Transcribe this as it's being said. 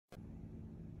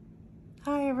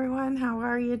Hi everyone, how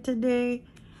are you today?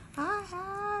 I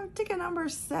have ticket number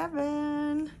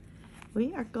 7.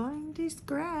 We are going to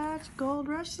scratch Gold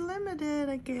Rush Limited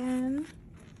again.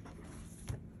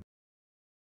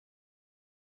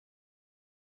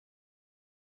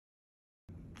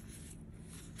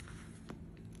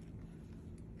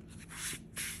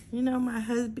 You know, my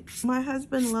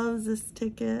husband loves this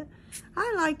ticket.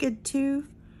 I like it too,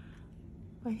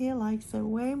 but he likes it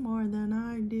way more than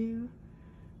I do.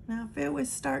 Now, if it would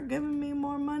start giving me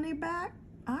more money back,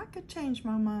 I could change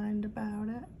my mind about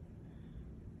it.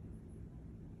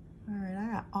 All right,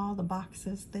 I got all the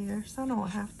boxes there, so I don't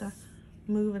have to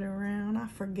move it around. I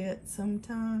forget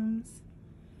sometimes.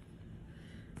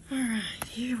 All right,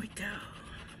 here we go.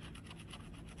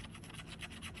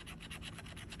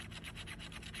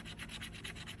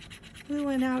 We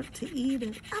went out to eat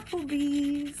at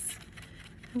Applebee's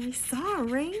and we saw a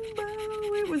rainbow.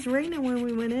 It was raining when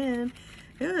we went in.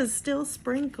 It was still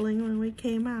sprinkling when we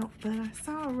came out, but I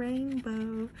saw a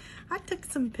rainbow. I took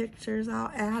some pictures.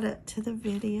 I'll add it to the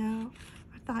video.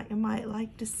 I thought you might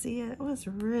like to see it. It was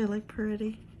really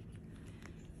pretty.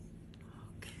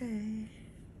 Okay.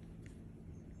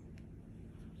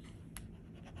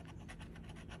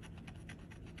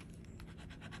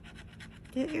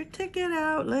 Get your ticket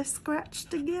out. Let's scratch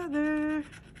together.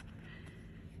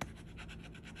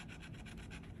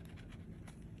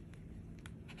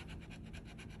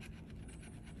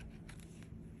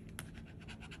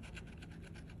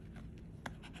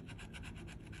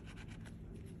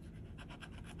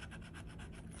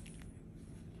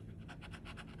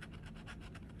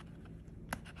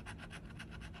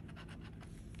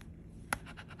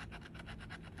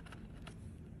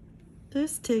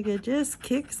 This ticket just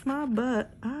kicks my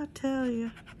butt, I tell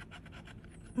you.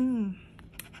 This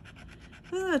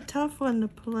is a tough one to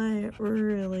play, it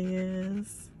really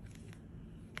is.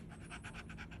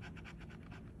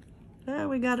 Oh,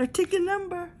 we got our ticket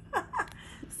number.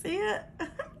 See it?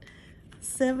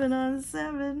 7 on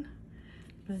 7.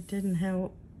 But it didn't have,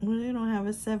 we don't have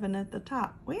a 7 at the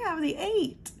top. We have the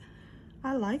 8.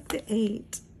 I like the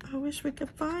 8. I wish we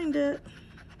could find it.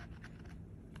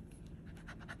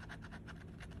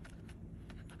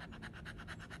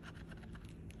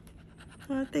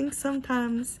 I think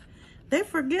sometimes they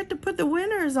forget to put the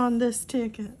winners on this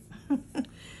ticket.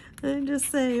 They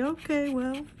just say, okay,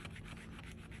 well,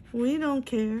 we don't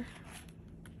care.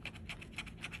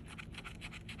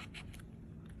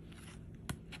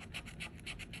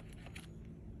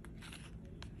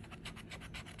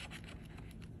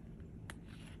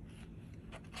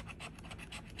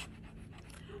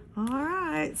 All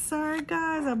right, sorry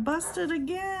guys, I busted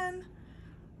again.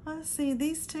 Let's see,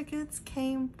 these tickets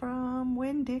came from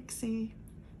Winn-Dixie,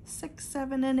 6,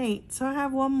 7, and 8. So I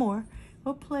have one more.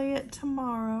 We'll play it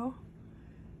tomorrow.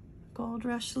 Gold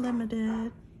Rush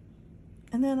Limited.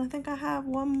 And then I think I have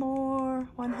one more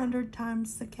 100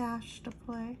 times the cash to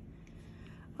play.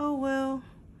 Oh well,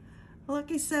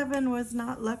 lucky 7 was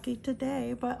not lucky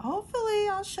today, but hopefully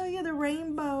I'll show you the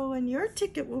rainbow and your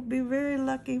ticket will be very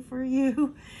lucky for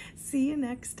you. See you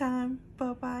next time.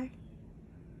 Bye-bye.